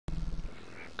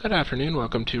Good afternoon,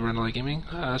 welcome to Rundlii Gaming.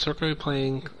 So we're going to be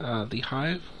playing the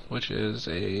Hive, which is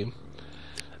pretty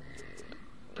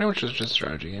much just a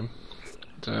strategy game.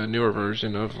 It's a newer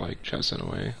version of like chess in a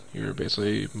way. You're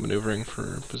basically maneuvering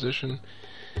for position.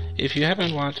 If you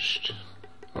haven't watched,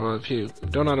 or if you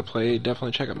don't know how to play,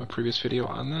 definitely check out my previous video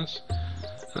on this.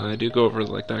 I do go over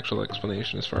like the actual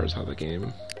explanation as far as how the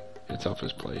game itself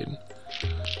is played.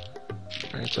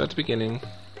 Alright, so at the beginning,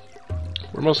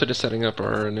 we're mostly just setting up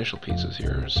our initial pieces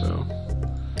here, so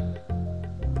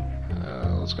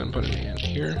let's go ahead and put an ant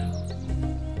here.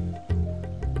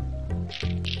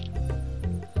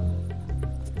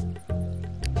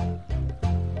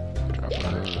 Drop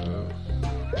a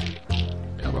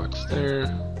pillbox there.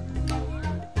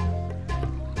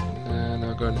 And then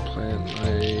I'll go ahead and plant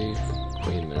my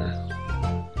queen there.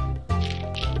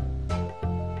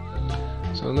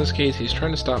 So in this case, he's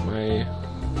trying to stop my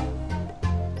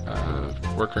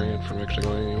worker ant from actually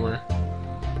going anywhere.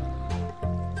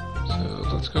 So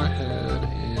let's go ahead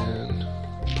and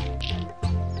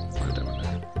plant that one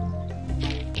there.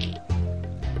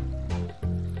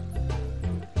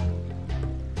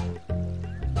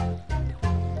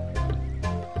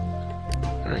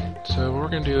 Alright, so what we're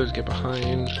going to do is get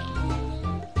behind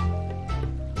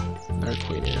our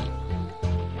queen ant.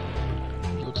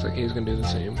 Looks like he's going to do the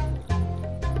same.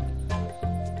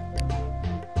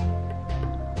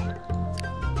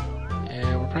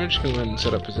 I'm just going to go ahead and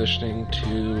set up positioning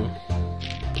to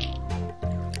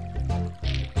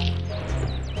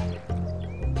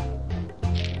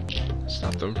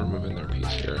stop them from moving their piece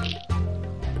here.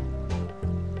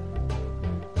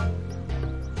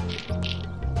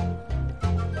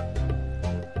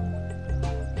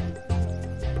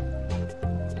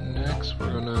 Next,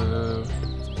 we're going to...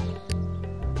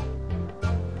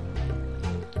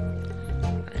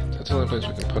 Alright, that's the only place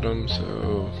we can put them,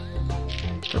 so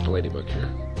drop a ladybug here.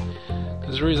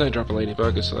 Because the reason I drop a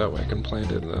ladybug is so that way I can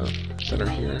plant it in the center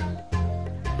here.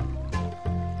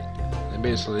 And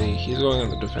basically, he's going on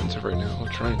the defensive right now,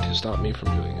 trying to stop me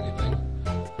from doing anything.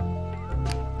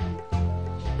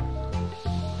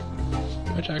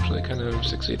 Which actually kind of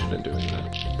succeeded in doing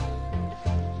that.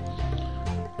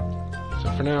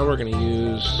 So for now, we're going to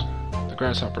use the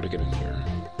grasshopper to get in here.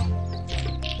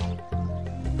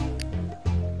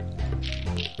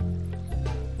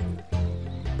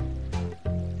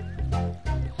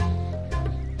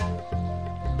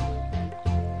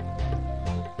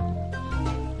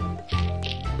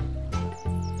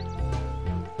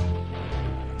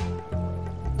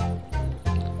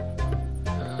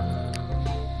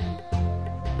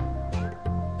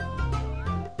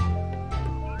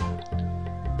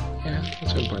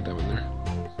 Let's go and plant that one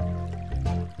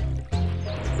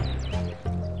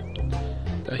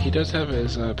there. He does have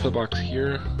his pillbox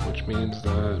here, which means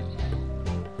that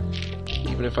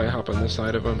even if I hop on this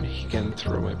side of him, he can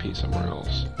throw my piece somewhere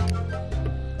else.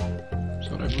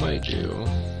 So what I might do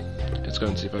is go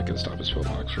and see if I can stop his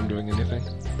pillbox from doing anything.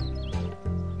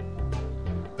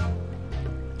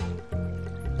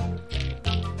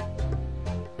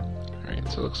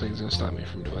 Alright, so it looks like he's going to stop me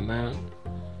from doing that.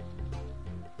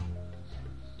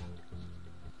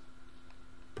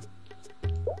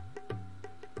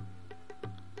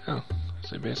 Oh,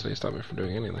 so he basically stopped me from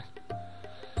doing anything.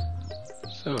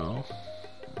 So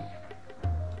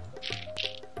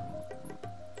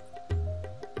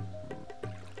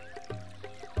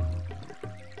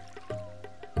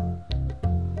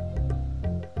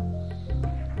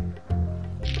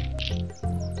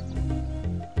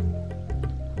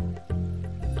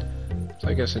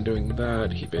I guess in doing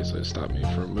that, he basically stopped me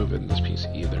from moving this piece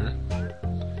either.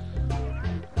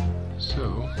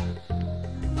 So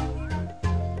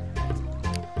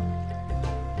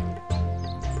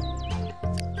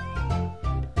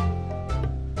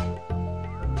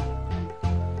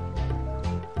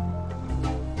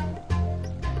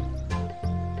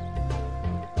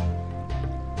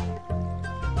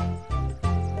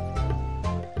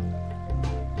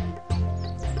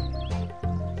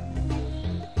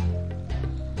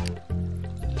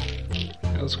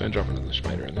let's go and drop another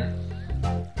spider in there.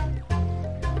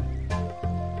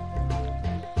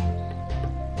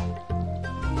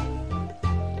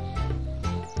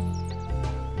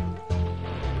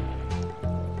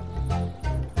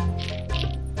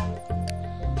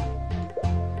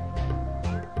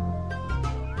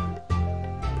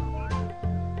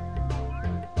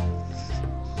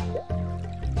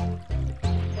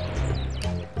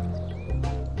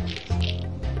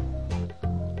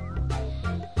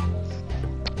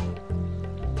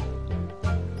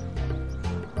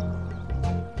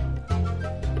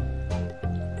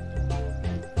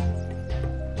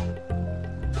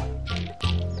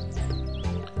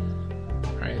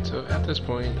 So at this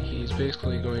point, he's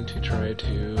basically going to try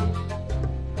to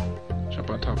jump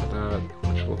on top of that,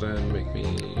 which will then make me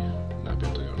not be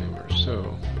able to go anywhere.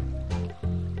 So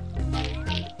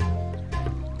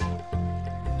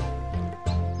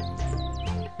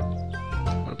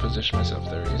I'm going to position myself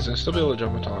there. He's going to still be able to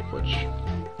jump on top, which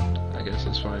I guess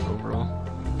is fine overall.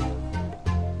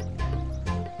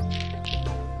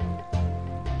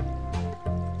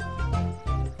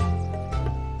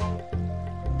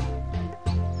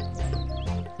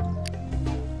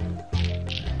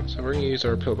 So we're going to use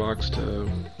our pillbox to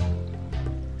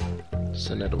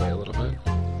send it away a little bit.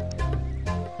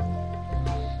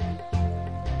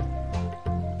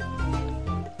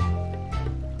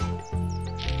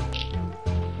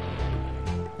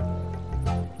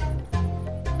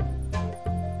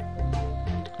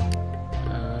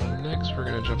 Next we're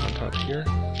going to jump on top here.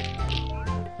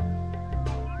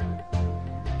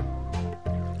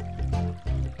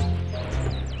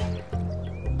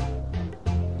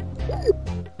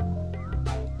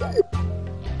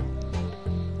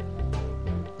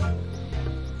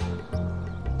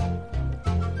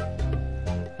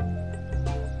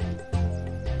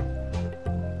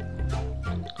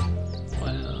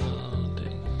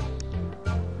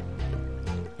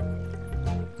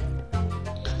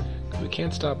 We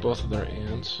can't stop both of their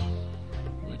ants,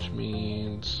 which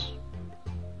means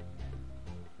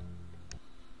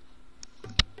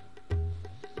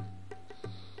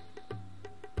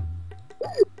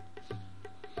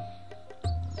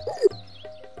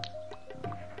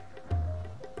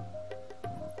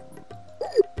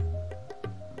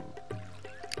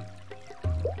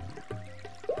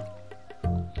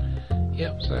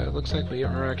yep, so it looks like we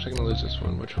are actually going to lose this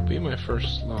one, which will be my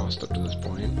first loss up to this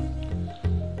point.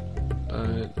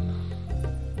 But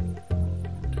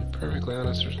to be perfectly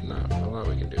honest, there's not a lot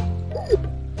we can do.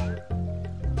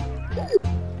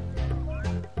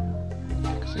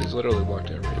 Because he's literally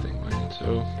blocked everything mine,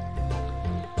 so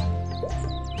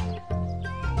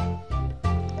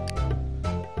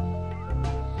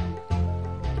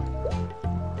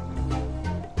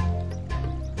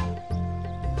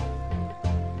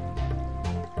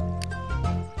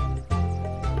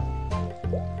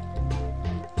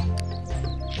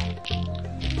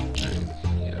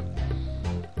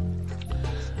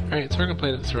alright, so we're going to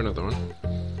play it through another one.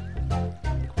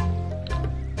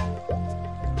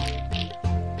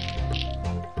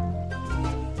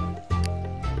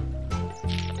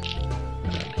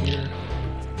 Down here.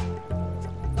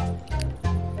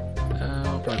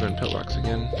 I'll probably go in pillbox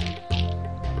again.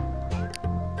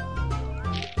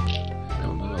 And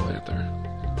I'll move all the way up there.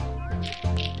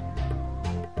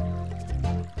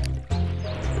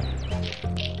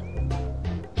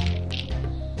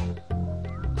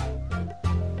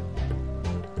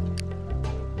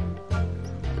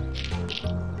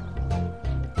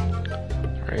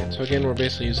 Alright, so again we're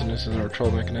basically using this as our troll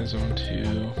mechanism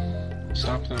to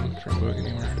stop them from moving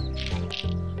anywhere.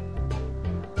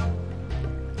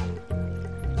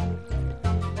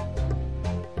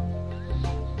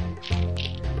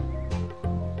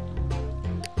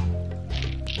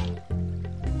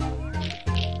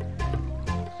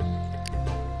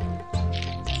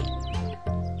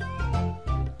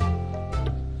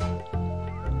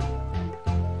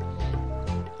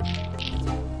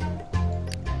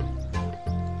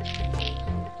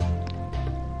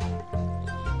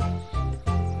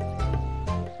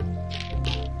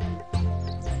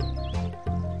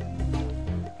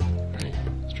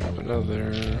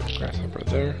 Another grasshopper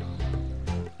there.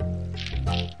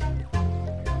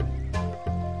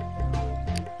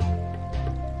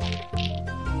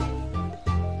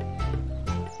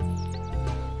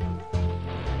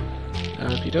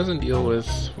 Now, if he doesn't deal with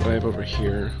what I have over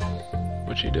here,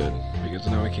 which he did, because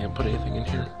now I can't put anything in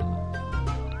here,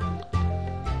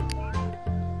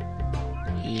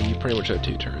 he pretty much had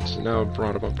 2 turns. So now I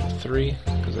brought him up to 3,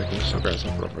 because I can just have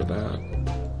grasshopper over that.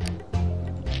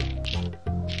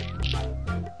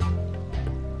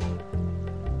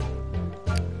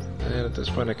 And at this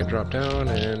point I can drop down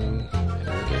and end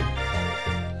the game.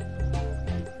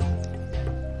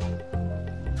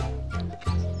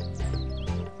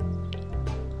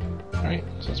 Alright,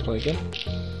 so let's play again.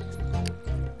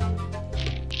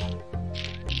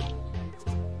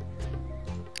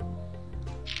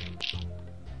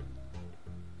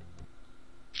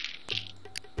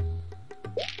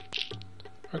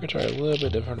 We're going to try a little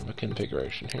bit different of a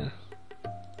configuration here.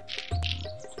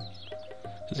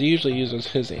 Because he usually uses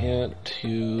his ant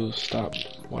to stop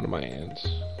one of my ants.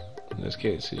 In this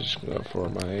case, he's just going to go for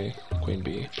my queen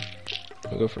bee.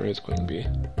 I'll go for his queen bee.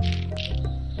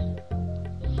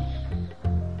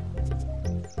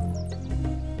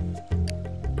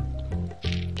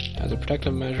 as a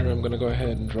protective measure, I'm going to go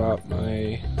ahead and drop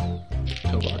my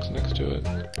pillbox next to it.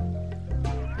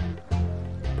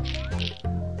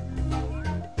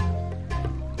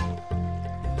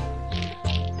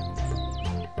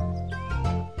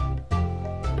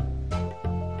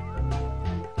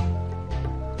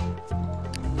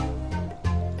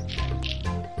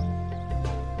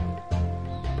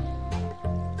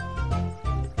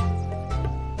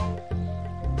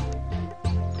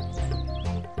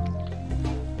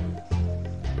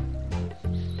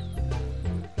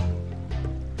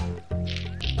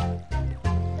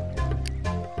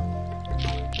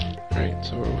 Alright,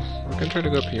 so we're going to try to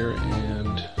go up here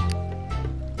and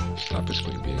stop his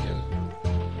queen bee again.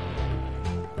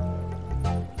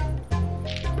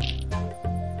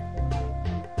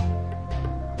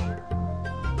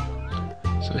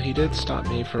 So he did stop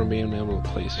me from being able to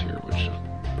place here, which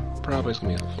probably is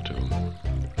going to be helpful to him.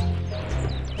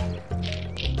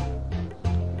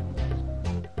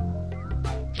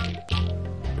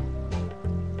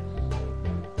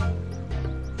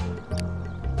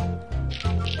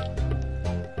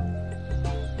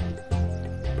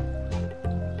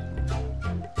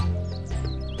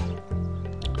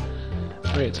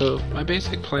 Alright, so my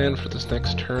basic plan for this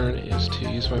next turn is to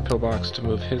use my pillbox to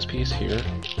move his piece here.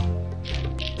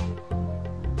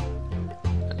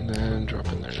 And then drop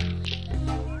in there.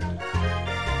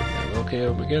 And okay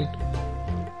him again.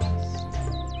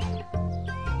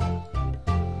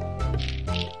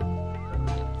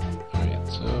 Alright,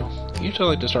 so usually I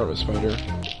like to start with spider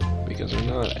because they're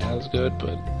not as good,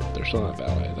 but they're still not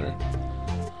bad either.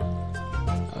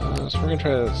 So we're going to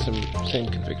try the same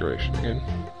configuration again.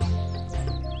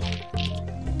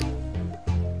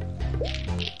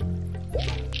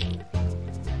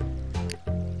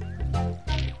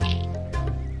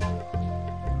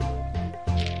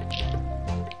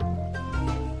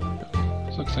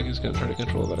 Looks like he's going to try to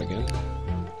control that again.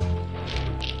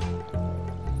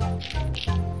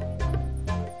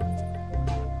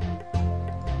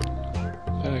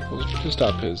 In fact, we'll just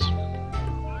stop his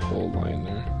whole line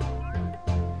there.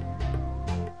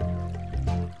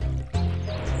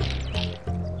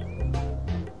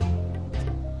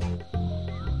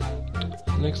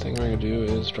 The next thing we're going to do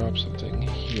is drop something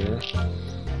here.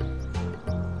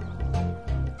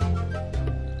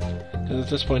 Because at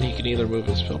this point he can either move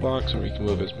his pillbox or he can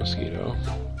move his mosquito.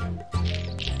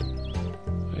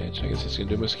 Which I guess he's going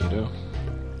to do mosquito.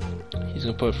 He's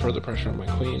going to put further pressure on my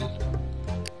queen.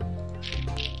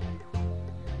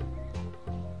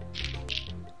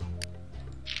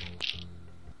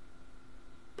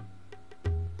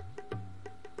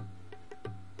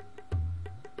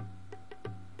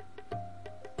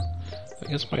 I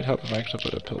guess it might help if I actually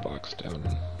put a pillbox down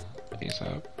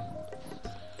ASAP.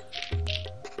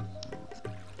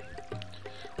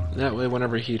 That way,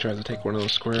 whenever he tries to take one of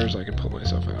those squares, I can pull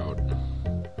myself out.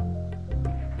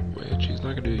 Which he's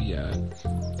not going to do yet.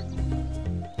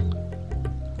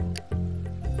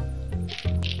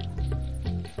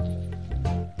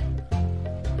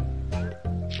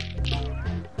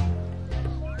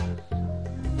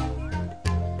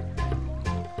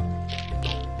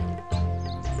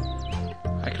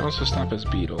 I can also stop his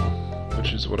beetle,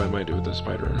 which is what I might do with the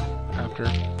spider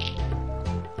after.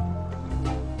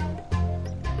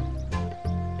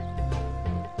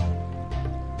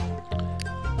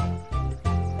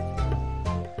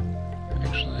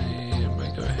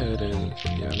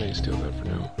 Yeah, I may steal that for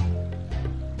now.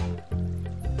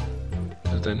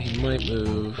 Because then he might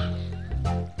move.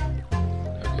 Okay,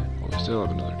 well, we still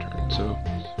have another turn, so.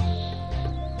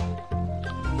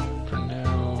 For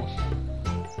now.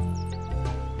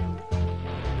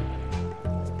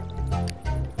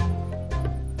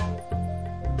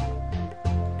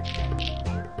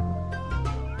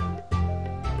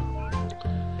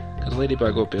 Because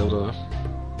Ladybug will be able to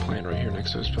plant right here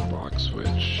next to his pillbox,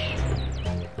 which.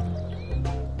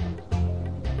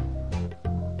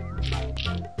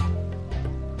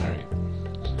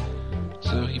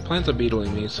 So he plans on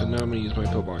beetling me, so now I'm going to use my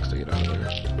pillbox to get out of there.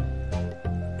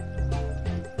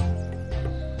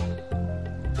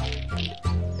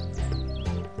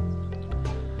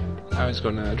 Now he's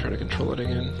going to try to control it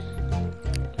again.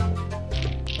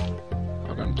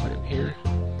 I'll go and plant here.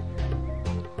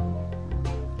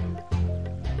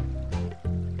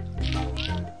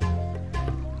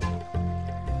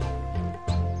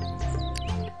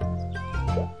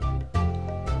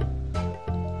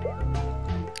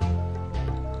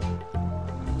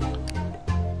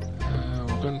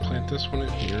 Go ahead and plant this one in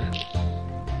here.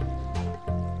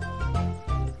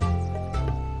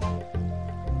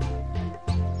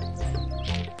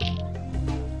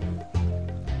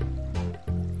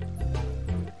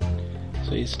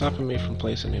 So he's stopping me from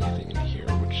placing anything in here,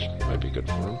 which might be good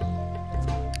for him.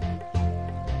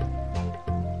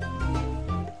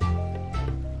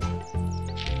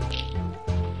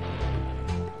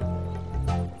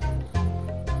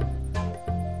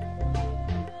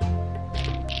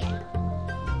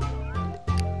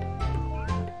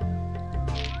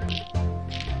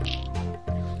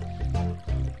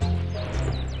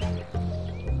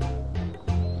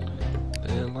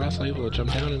 And lastly, we'll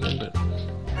jump down and end it.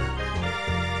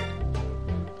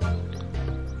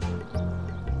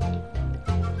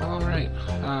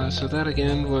 So that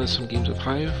again was some games of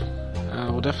Hive.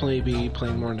 We'll definitely be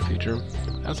playing more in the future.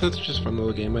 That's just a fun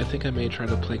little game. I think I may try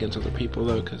to play against other people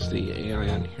though, because the AI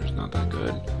on here is not that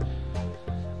good.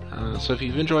 So if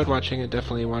you've enjoyed watching it,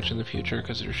 definitely watch in the future,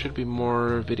 because there should be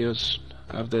more videos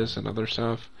of this and other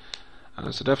stuff.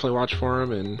 So definitely watch for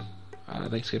them,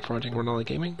 and thanks again for watching Rundlii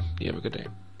Gaming. You have a good day.